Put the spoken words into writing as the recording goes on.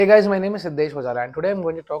Hey guys, my name is Siddesh Wazala and today I'm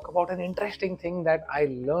going to talk about an interesting thing that I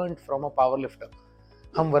learned from a powerlifter.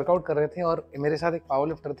 हम workout कर रहे थे और मेरे साथ एक पावर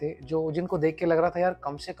लिफ्टर थे जो जिनको देख के लग रहा था यार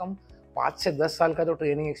कम से कम 5 से 10 साल का तो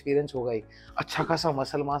ट्रेनिंग एक्सपीरियंस होगा ही, अच्छा खासा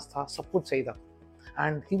मसल मास था, सब कुछ सही था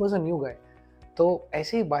and he was a new guy. तो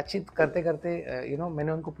ऐसे ही बातचीत करते करते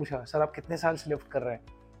मैंने उनको पूछा, सर आप कितने साल से लिफ्ट कर रहे हैं?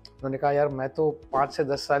 उन्होंने कहा यार मैं तो 5 से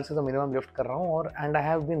 10 साल से तो मिनिमम लिफ्ट कर रहा हूँ और and I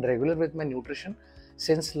have been regular with my nutrition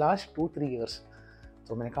since last 2-3 years.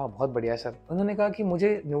 तो मैंने कहा बहुत बढ़िया सर। उन्होंने कहा कि मुझे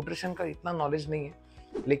न्यूट्रिशन का इतना नॉलेज नहीं है,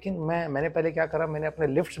 लेकिन मैंने पहले क्या करा, मैंने अपने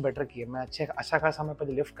लिफ्ट्स बेटर किए। मैं अच्छा खासा मैं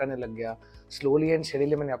पहले लिफ्ट करने लग गया, स्लोली एंड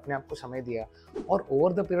स्टेडीली मैंने अपने आप को समय दिया और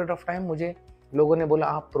over the period of time मुझे लोगों ने बोला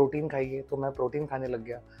आप प्रोटीन खाइए, तो मैं प्रोटीन खाने लग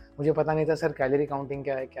गया। मुझे पता नहीं था सर कैलोरी काउंटिंग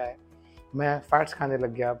क्या है। मैं फैट्स खाने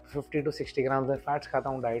लग गया, 50 to 60 ग्राम मैं फैट्स खाता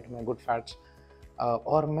हूँ डाइट में, गुड फैट्स,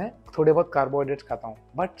 और मैं थोड़े बहुत कार्बोहाइड्रेट्स खाता हूँ।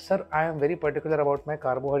 But sir I am very particular about my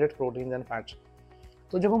carbohydrate, protein and fats.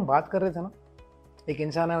 तो जब हम बात कर रहे थे ना, एक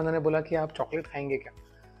इंसान है, उन्होंने बोला कि आप चॉकलेट खाएंगे क्या?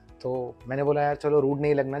 तो मैंने बोला यार चलो रूड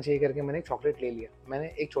नहीं लगना चाहिए करके मैंने एक चॉकलेट ले लिया। मैंने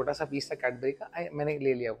एक छोटा सा पीस था कैडबरी का, मैंने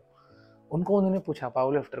ले लिया वो। उन्होंने पूछा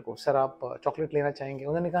पावर लिफ्टर को, सर आप चॉकलेट लेना चाहेंगे?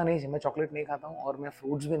 उन्होंने कहा नहीं मैं चॉकलेट नहीं खाता हूँ और मैं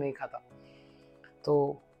फ्रूट्स भी नहीं खाता।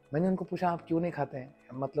 तो मैंने उनको पूछा आप क्यों नहीं खाते हैं,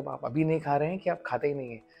 मतलब आप अभी नहीं खा रहे हैं कि आप खाते ही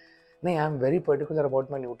नहीं है? नहीं, I am very particular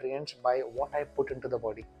about my nutrients by what I put into the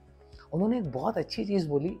body. उन्होंने एक बहुत अच्छी चीज़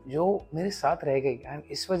बोली जो मेरे साथ रह गई एंड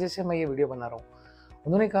इस वजह से मैं ये वीडियो बना रहा हूँ।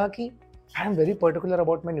 उन्होंने कहा कि I am very particular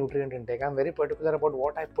about my nutrient intake, I am very particular about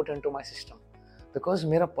what I put into my system, because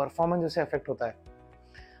मेरा परफॉर्मेंस उससे अफेक्ट होता है।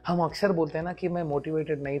 हम अक्सर बोलते हैं ना कि मैं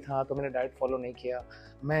मोटिवेटेड नहीं था तो मैंने डाइट फॉलो नहीं किया,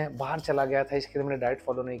 मैं बाहर चला गया था इसके लिए मैंने डाइट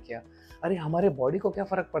फॉलो नहीं किया। अरे हमारे बॉडी को क्या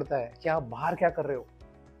फ़र्क पड़ता है कि आप बाहर क्या कर रहे हो?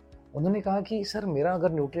 उन्होंने कहा कि सर मेरा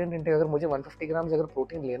अगर न्यूट्रिएंट इनटेक, अगर मुझे 150 ग्राम अगर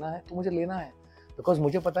प्रोटीन लेना है तो मुझे लेना है, बिकॉज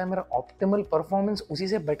मुझे पता है मेरा ऑप्टिमल परफॉर्मेंस उसी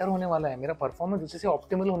से बेटर होने वाला है, मेरा परफॉर्मेंस उसी से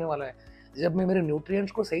ऑप्टिमल होने वाला है जब मैं मेरे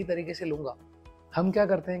न्यूट्रिएंट्स को सही तरीके से लूँगा। हम क्या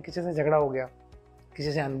करते हैं, किसी से झगड़ा हो गया,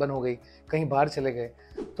 किसी से अनबन हो गई, कहीं बाहर चले गए,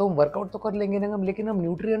 तो हम वर्कआउट तो कर लेंगे ना हम, लेकिन हम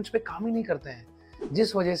न्यूट्रिएंट्स पे काम ही नहीं करते हैं,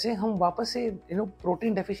 जिस वजह से हम वापस से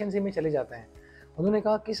प्रोटीन डेफिशिएंसी में चले जाते हैं। उन्होंने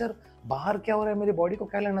कहा कि सर बाहर क्या हो रहा है, मेरी बॉडी को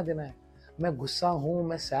क्या लेना देना है? मैं गुस्सा हूँ,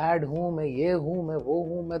 मैं सैड हूँ, मैं ये हूँ, मैं वो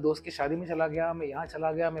हूँ, मैं दोस्त की शादी में चला गया, मैं यहाँ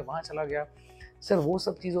चला गया, मैं वहाँ चला गया। सर वो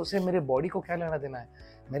सब चीज़ों से मेरे बॉडी को क्या लेना देना है?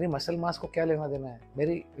 मेरे मसल मास को क्या लेना देना है?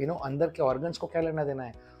 मेरी अंदर के ऑर्गन्स को क्या लेना देना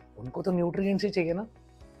है? उनको तो न्यूट्रिएंट्स ही चाहिए ना।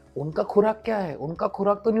 उनका खुराक क्या है? उनका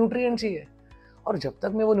खुराक तो न्यूट्रिएंट्स ही है। और जब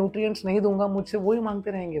तक मैं वो न्यूट्रिएंट्स नहीं दूंगा, मुझसे वही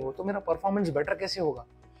मांगते रहेंगे वो, तो मेरा परफॉर्मेंस बेटर कैसे होगा?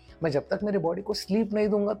 मैं जब तक मेरी बॉडी को स्लीप नहीं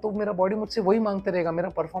दूंगा तो मेरा बॉडी मुझसे वही मांगते रहेगा, मेरा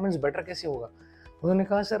परफॉर्मेंस बेटर कैसे होगा? उन्होंने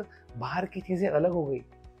कहा सर बाहर की चीज़ें अलग हो गई,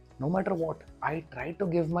 no matter what I try to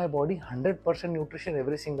give my body 100% nutrition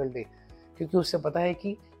every single day, क्योंकि उससे पता है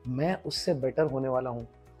कि मैं उससे बेटर होने वाला हूँ।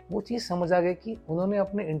 वो चीज़ समझ आ गई कि उन्होंने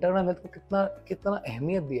अपने इंटरनल हेल्थ को कितना कितना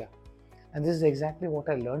अहमियत दिया and this is exactly what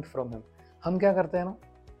I learn from him. हम क्या करते हैं ना,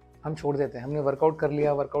 हम छोड़ देते हैं, हमने वर्कआउट कर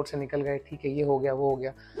लिया, वर्कआउट से निकल गए, ठीक है ये हो गया वो हो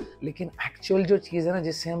गया, लेकिन एक्चुअल जो चीज़ है ना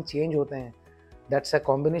जिससे हम चेंज होते हैं, that's a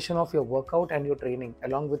combination of your workout and your training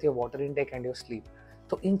along with your water intake and your sleep.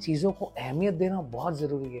 तो इन चीज़ों को अहमियत देना बहुत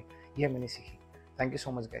ज़रूरी है, यह मैंने सीखी। Thank you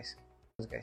so much guys.